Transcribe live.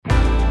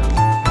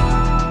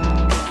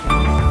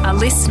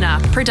listener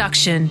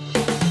production.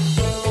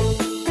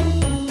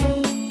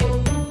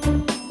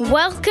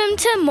 Welcome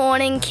to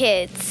Morning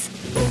Kids.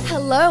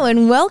 Hello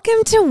and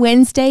welcome to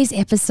Wednesday's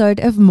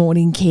episode of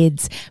Morning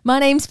Kids. My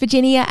name's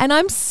Virginia and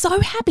I'm so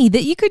happy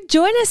that you could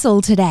join us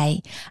all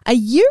today. Are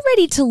you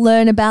ready to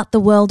learn about the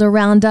world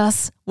around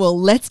us? Well,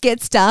 let's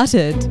get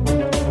started.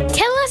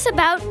 Tell us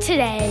about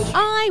today.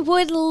 I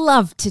would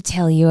love to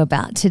tell you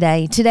about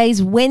today.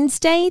 Today's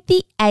Wednesday,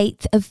 the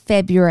 8th of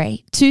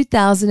February,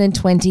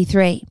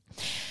 2023.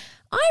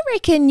 I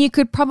reckon you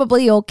could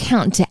probably all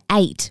count to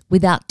 8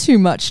 without too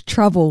much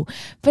trouble,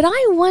 but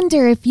I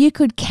wonder if you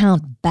could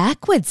count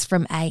backwards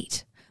from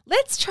 8.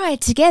 Let's try it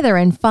together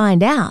and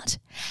find out.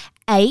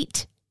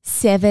 8,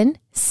 7,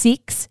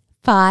 6,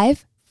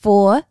 5,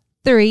 4,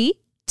 3,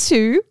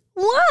 2,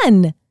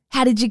 1.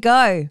 How did you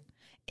go?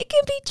 It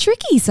can be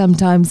tricky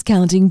sometimes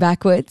counting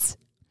backwards.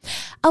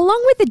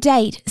 Along with the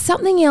date,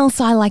 something else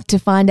I like to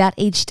find out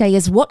each day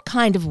is what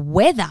kind of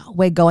weather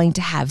we're going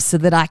to have so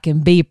that I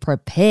can be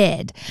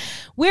prepared.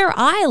 Where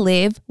I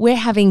live, we're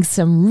having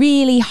some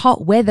really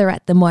hot weather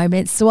at the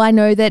moment, so I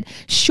know that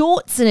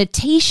shorts and a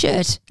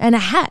t-shirt and a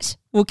hat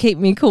will keep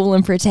me cool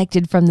and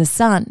protected from the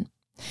sun.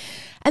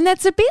 And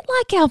that's a bit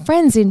like our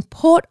friends in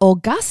Port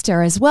Augusta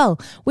as well,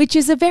 which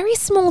is a very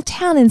small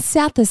town in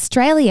South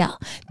Australia.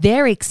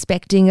 They're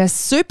expecting a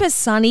super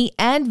sunny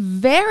and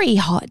very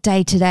hot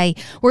day today,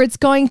 where it's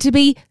going to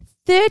be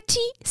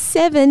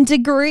 37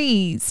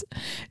 degrees.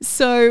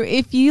 So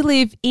if you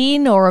live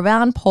in or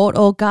around Port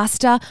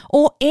Augusta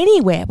or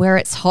anywhere where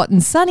it's hot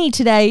and sunny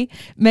today,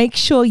 make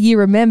sure you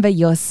remember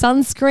your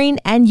sunscreen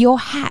and your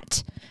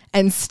hat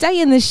and stay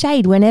in the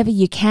shade whenever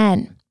you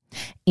can.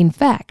 In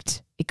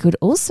fact, it could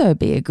also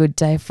be a good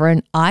day for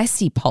an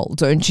icy pole,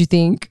 don't you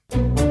think?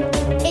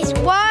 It's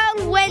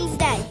Wild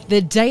Wednesday.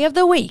 The day of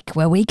the week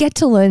where we get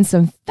to learn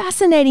some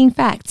fascinating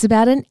facts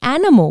about an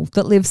animal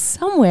that lives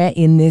somewhere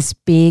in this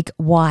big,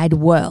 wide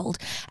world.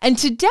 And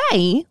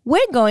today, we're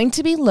going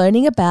to be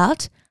learning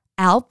about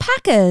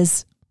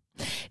alpacas.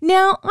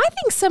 Now, I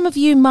think some of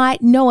you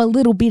might know a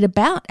little bit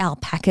about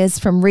alpacas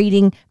from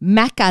reading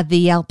Macca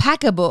the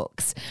Alpaca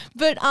books,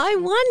 but I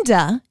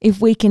wonder if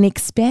we can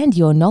expand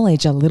your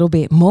knowledge a little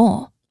bit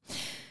more.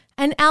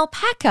 An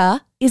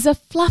alpaca is a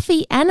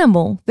fluffy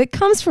animal that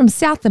comes from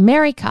South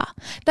America.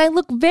 They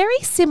look very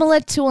similar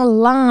to a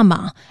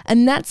llama,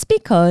 and that's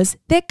because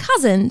they're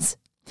cousins,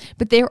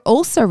 but they're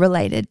also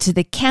related to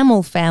the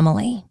camel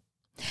family.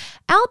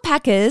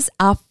 Alpacas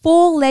are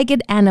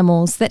four-legged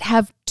animals that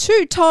have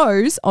 2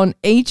 toes on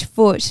each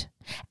foot.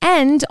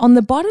 And on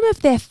the bottom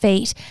of their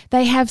feet,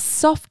 they have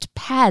soft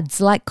pads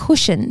like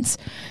cushions.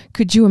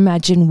 Could you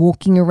imagine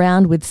walking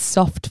around with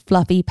soft,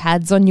 fluffy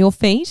pads on your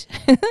feet?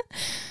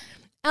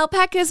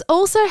 Alpacas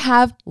also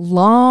have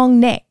long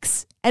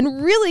necks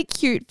and really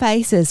cute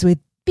faces with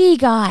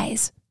big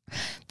eyes.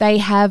 They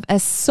have a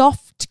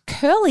soft,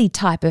 curly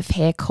type of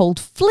hair called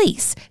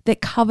fleece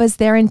that covers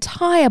their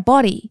entire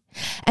body.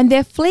 And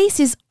their fleece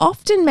is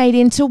often made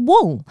into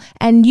wool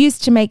and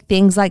used to make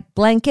things like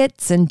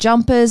blankets and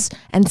jumpers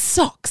and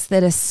socks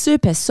that are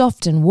super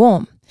soft and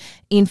warm.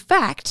 In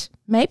fact,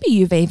 maybe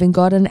you've even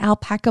got an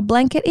alpaca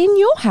blanket in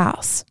your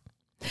house.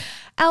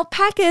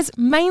 Alpacas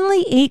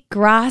mainly eat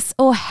grass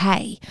or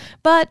hay,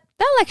 but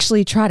they'll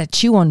actually try to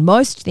chew on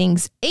most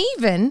things,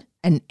 even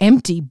an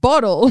empty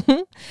bottle.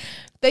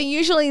 They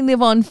usually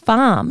live on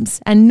farms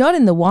and not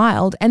in the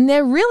wild, and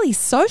they're really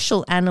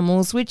social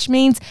animals, which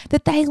means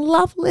that they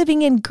love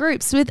living in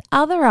groups with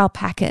other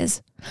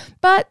alpacas.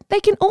 But they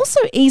can also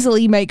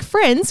easily make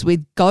friends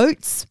with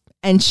goats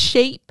and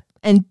sheep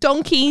and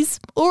donkeys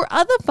or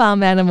other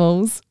farm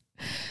animals.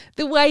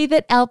 The way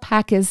that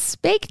alpacas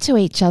speak to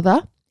each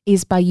other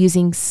is by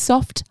using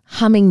soft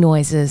humming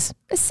noises.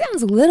 It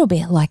sounds a little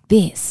bit like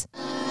this.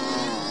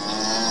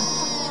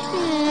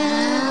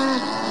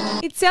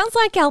 It sounds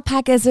like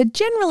alpacas are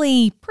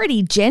generally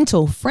pretty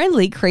gentle,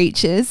 friendly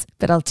creatures,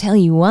 but I'll tell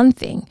you one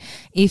thing.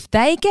 If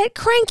they get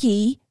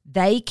cranky,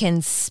 they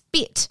can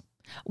spit.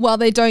 While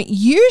they don't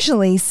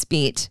usually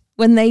spit,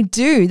 when they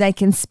do, they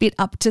can spit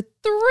up to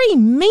 3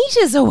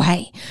 meters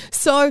away.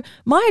 So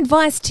my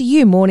advice to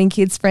you, Morning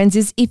Kids friends,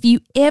 is if you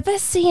ever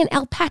see an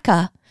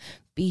alpaca,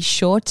 be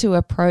sure to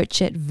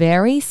approach it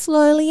very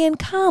slowly and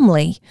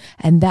calmly,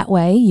 and that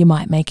way you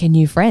might make a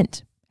new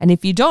friend. And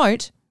if you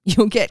don't,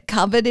 you'll get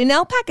covered in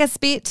alpaca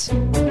spit.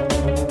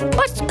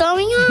 What's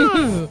going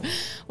on?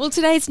 Well,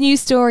 today's news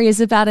story is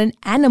about an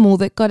animal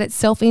that got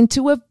itself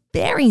into a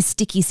very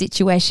sticky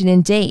situation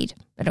indeed,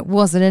 but it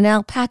wasn't an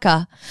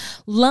alpaca.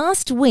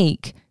 Last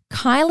week,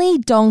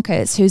 Kylie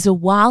Donkers, who's a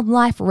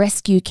wildlife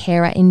rescue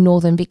carer in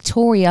northern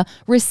Victoria,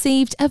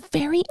 received a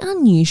very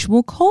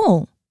unusual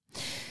call.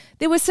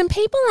 There were some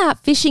people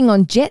out fishing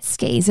on jet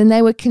skis and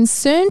they were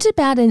concerned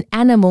about an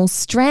animal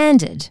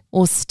stranded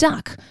or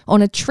stuck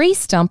on a tree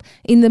stump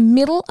in the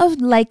middle of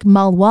Lake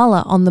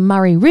Mulwala on the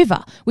Murray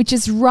River, which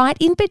is right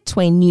in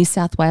between New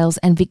South Wales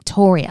and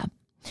Victoria.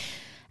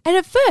 And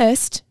at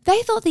first,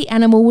 they thought the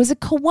animal was a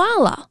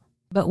koala,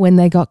 but when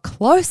they got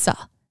closer,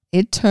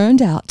 it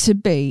turned out to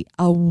be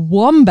a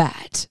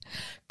wombat.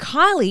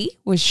 Kylie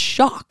was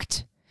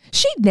shocked.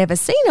 She'd never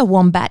seen a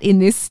wombat in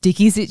this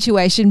sticky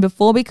situation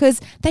before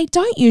because they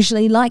don't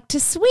usually like to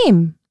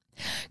swim.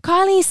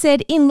 Kylie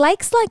said in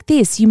lakes like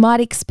this, you might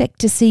expect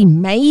to see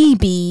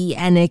maybe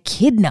an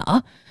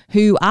echidna,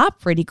 who are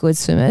pretty good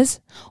swimmers,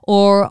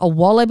 or a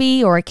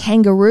wallaby or a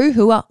kangaroo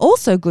who are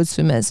also good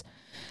swimmers,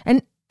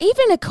 and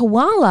even a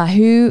koala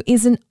who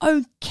is an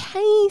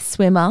okay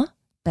swimmer,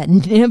 but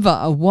never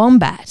a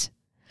wombat.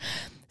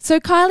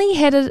 So Kylie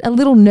headed a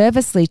little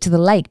nervously to the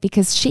lake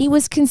because she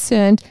was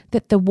concerned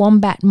that the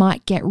wombat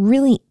might get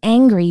really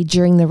angry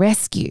during the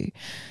rescue.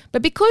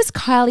 But because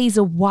Kylie's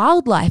a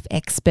wildlife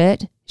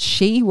expert,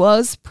 she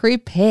was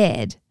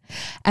prepared.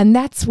 And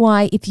that's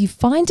why if you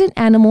find an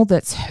animal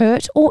that's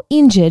hurt or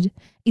injured,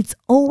 it's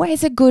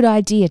always a good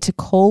idea to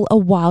call a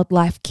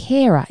wildlife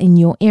carer in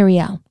your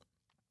area.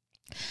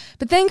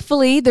 But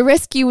thankfully, the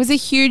rescue was a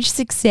huge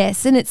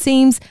success, and it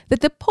seems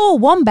that the poor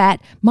wombat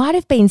might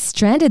have been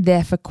stranded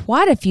there for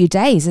quite a few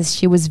days as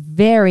she was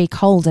very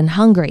cold and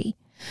hungry.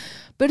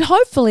 But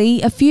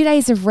hopefully, a few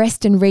days of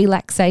rest and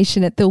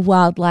relaxation at the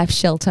wildlife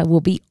shelter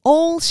will be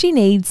all she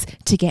needs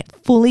to get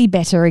fully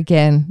better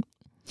again.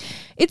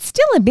 It's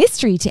still a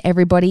mystery to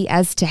everybody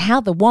as to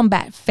how the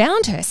wombat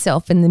found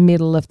herself in the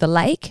middle of the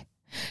lake.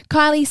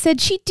 Kylie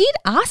said she did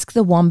ask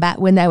the wombat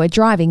when they were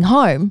driving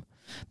home,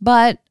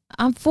 but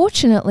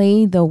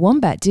unfortunately, the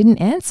wombat didn't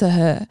answer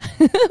her.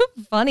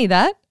 Funny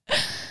that.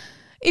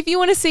 If you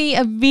want to see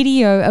a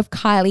video of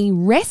Kylie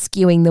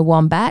rescuing the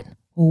wombat,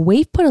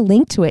 we've put a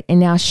link to it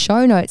in our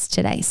show notes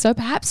today, so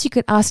perhaps you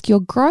could ask your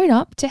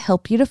grown-up to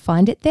help you to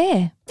find it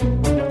there.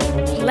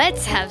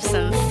 Let's have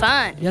some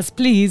fun. Yes,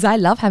 please. I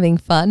love having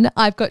fun.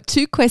 I've got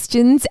 2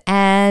 questions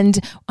and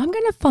I'm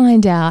going to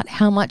find out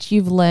how much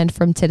you've learned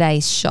from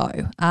today's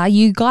show. Are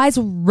you guys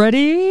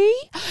ready?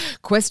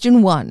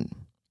 Question 1.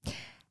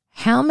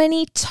 How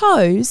many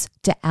toes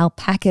do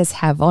alpacas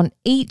have on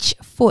each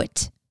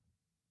foot?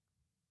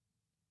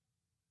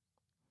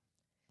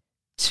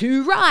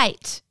 2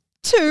 right.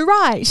 2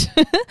 right.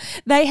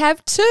 They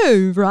have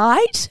 2,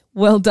 right?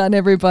 Well done,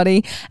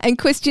 everybody. And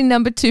question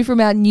number 2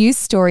 from our news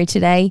story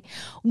today.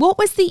 What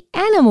was the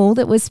animal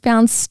that was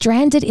found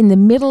stranded in the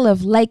middle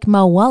of Lake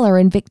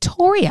Mulwala in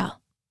Victoria?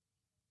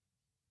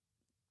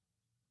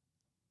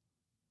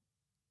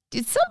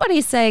 Did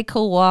somebody say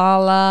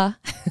koala?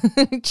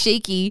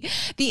 Cheeky.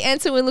 The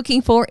answer we're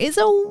looking for is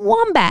a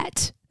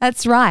wombat.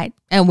 That's right.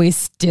 And we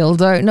still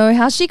don't know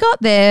how she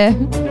got there.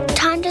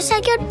 Time to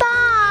say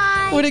goodbye.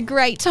 What a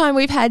great time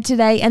we've had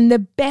today. And the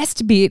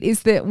best bit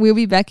is that we'll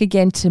be back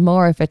again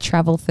tomorrow for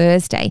Travel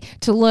Thursday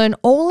to learn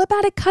all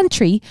about a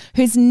country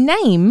whose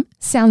name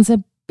sounds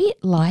a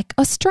bit like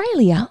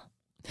Australia.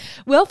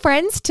 Well,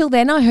 friends, till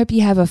then, I hope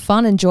you have a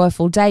fun and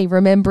joyful day,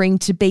 remembering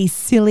to be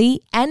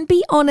silly and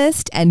be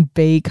honest and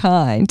be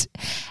kind.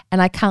 And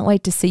I can't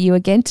wait to see you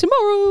again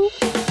tomorrow.